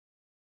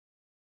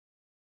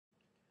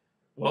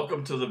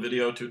Welcome to the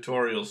video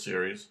tutorial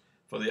series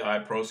for the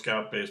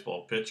iProScout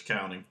Baseball Pitch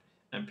Counting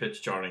and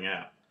Pitch Charting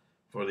app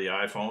for the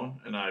iPhone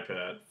and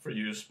iPad for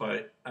use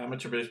by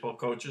amateur baseball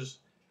coaches,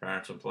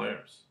 parents, and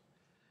players.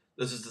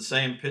 This is the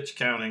same pitch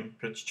counting,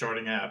 pitch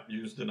charting app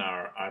used in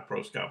our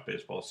iProScout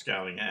Baseball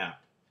Scouting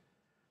app.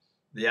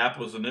 The app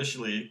was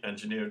initially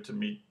engineered to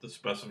meet the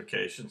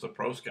specifications of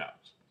Pro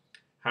Scouts.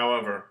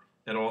 However,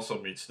 it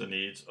also meets the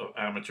needs of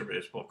amateur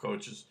baseball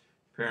coaches,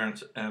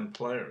 parents, and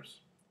players.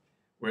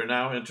 We're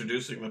now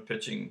introducing the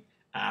pitching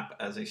app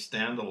as a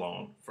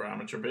standalone for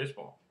amateur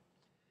baseball.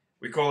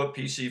 We call it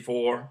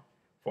PC4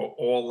 for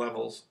all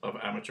levels of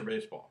amateur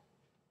baseball.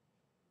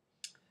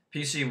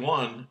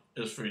 PC1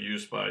 is for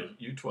use by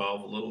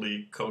U12 Little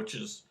League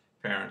coaches,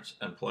 parents,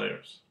 and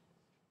players.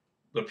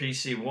 The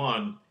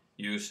PC1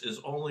 use is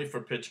only for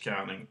pitch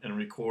counting and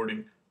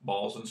recording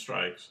balls and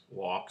strikes,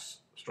 walks,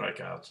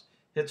 strikeouts,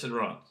 hits, and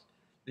runs.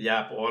 The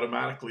app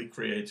automatically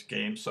creates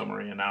game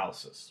summary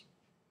analysis.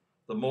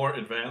 The more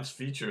advanced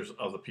features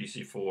of the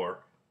PC4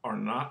 are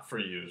not for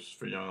use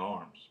for young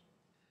arms.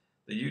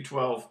 The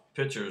U12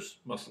 pitchers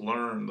must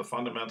learn the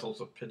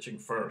fundamentals of pitching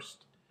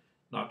first,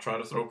 not try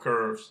to throw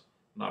curves,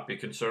 not be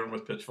concerned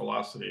with pitch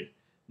velocity,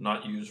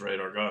 not use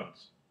radar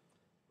guns.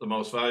 The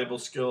most valuable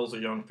skills a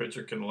young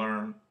pitcher can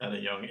learn at a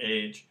young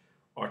age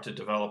are to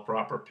develop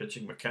proper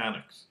pitching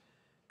mechanics,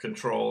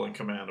 control and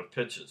command of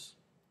pitches.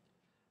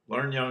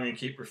 Learn young and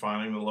keep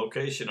refining the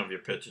location of your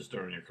pitches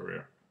during your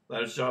career.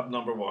 That is job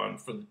number one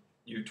for the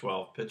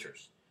U12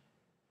 pitchers.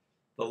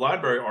 The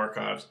library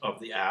archives of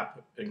the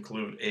app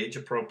include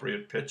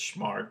age-appropriate pitch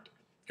smart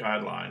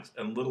guidelines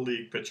and Little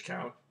League pitch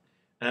count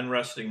and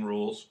resting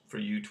rules for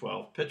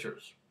U12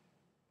 pitchers.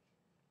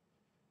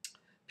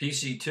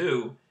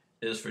 PC2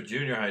 is for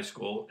junior high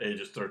school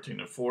ages 13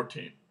 and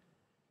 14.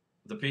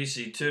 The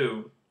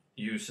PC2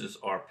 uses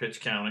are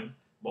pitch counting,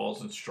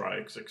 balls and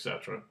strikes,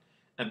 etc.,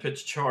 and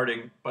pitch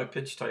charting by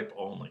pitch type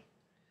only.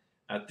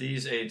 At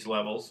these age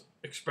levels,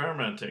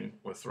 experimenting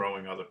with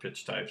throwing other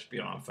pitch types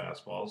beyond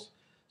fastballs,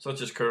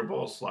 such as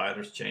curveballs,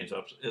 sliders,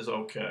 changeups, is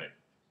okay.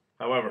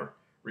 However,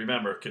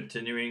 remember,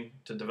 continuing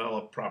to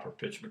develop proper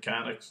pitch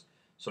mechanics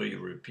so you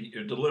repeat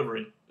your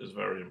delivery is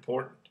very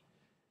important.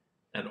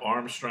 And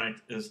arm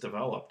strength is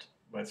developed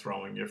by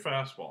throwing your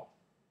fastball.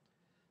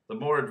 The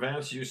more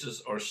advanced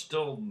uses are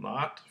still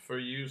not for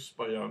use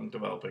by young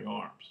developing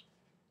arms.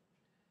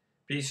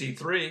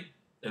 PC3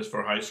 is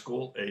for high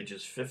school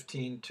ages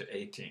 15 to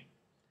 18.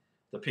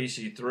 The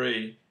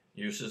PC3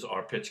 uses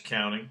are pitch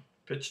counting,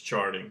 pitch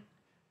charting,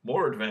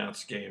 more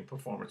advanced game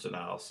performance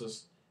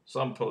analysis,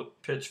 some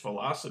pitch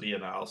velocity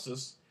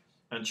analysis,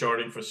 and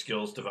charting for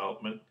skills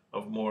development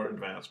of more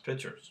advanced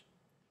pitchers.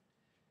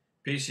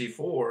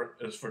 PC4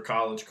 is for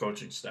college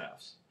coaching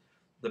staffs.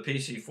 The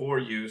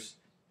PC4 use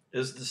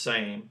is the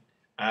same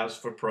as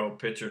for pro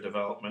pitcher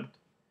development,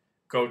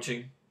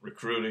 coaching,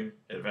 recruiting,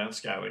 advanced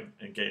scouting,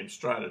 and game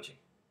strategy.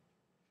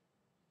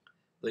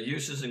 The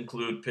uses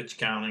include pitch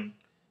counting,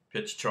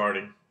 pitch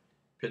charting,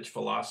 pitch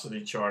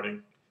velocity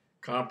charting,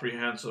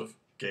 comprehensive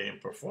game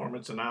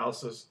performance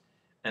analysis,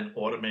 and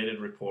automated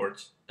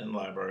reports and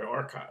library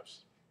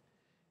archives.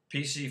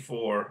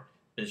 PC4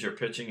 is your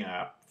pitching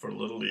app for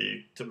Little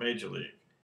League to Major League.